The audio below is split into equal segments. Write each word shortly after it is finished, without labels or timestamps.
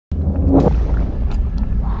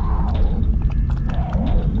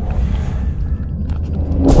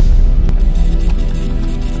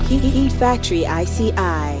Factory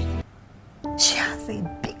ICI. She has a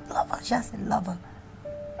big lover. She has a lover.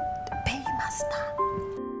 The paymaster.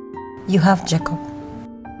 You have Jacob.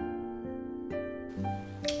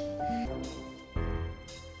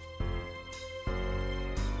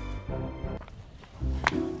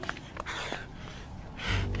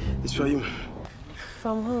 It's for you.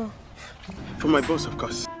 From who? From my boss, of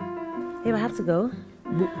course. Babe, I have to go.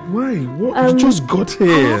 Why? What? You just got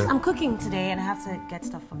here. I'm cooking today and I have to get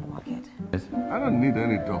stuff from the market. I don't need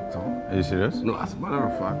any doctor. Are you serious? No, as a matter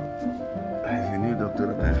of fact, there's a new doctor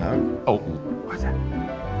that I have. Oh, what's that?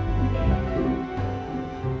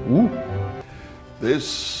 Ooh.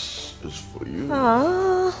 This is for you.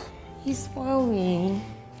 Aww, you spoil me.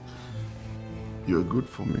 You're good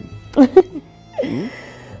for me.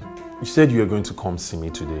 You said you were going to come see me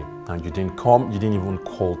today, and you didn't come. You didn't even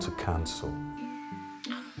call to cancel.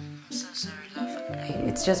 I'm so sorry, love.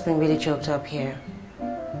 It's just been really choked up here.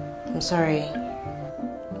 I'm sorry.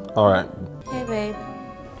 All right. Hey, babe.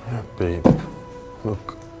 Yeah, babe.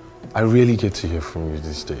 Look, I really get to hear from you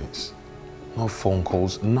these days. No phone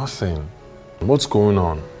calls, nothing. What's going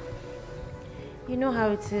on? You know how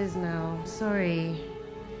it is now. Sorry.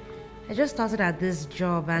 I just started at this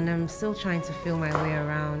job and I'm still trying to feel my way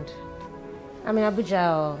around. I'm in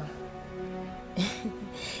Abuja.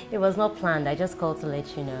 It was not planned. I just called to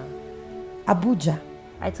let you know. Abuja.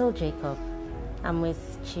 I told Jacob. I'm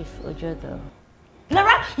with Chief Ojo though.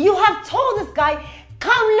 Lara, you have told this guy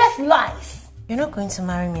countless lies. You're not going to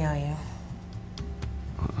marry me, are you?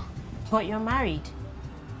 But you're married.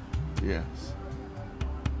 Yes.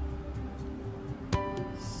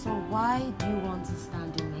 So why do you want to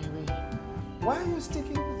stand in my way? Why are you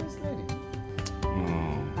sticking with this lady?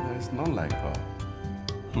 There's none like her.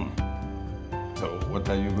 So what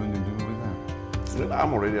are you going to do with her? Well,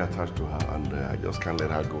 I'm already attached to her and I just can't let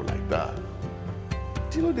her go like that.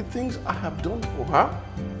 Do you know the things I have done for her?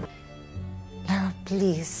 Lara,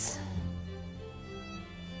 please.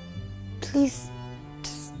 Please,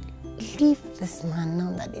 just leave this man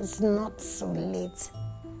now that it's not so late.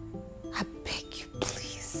 I beg you,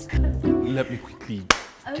 please. Let me quickly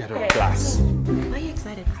get a glass. Why are you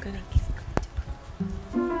excited? It's good.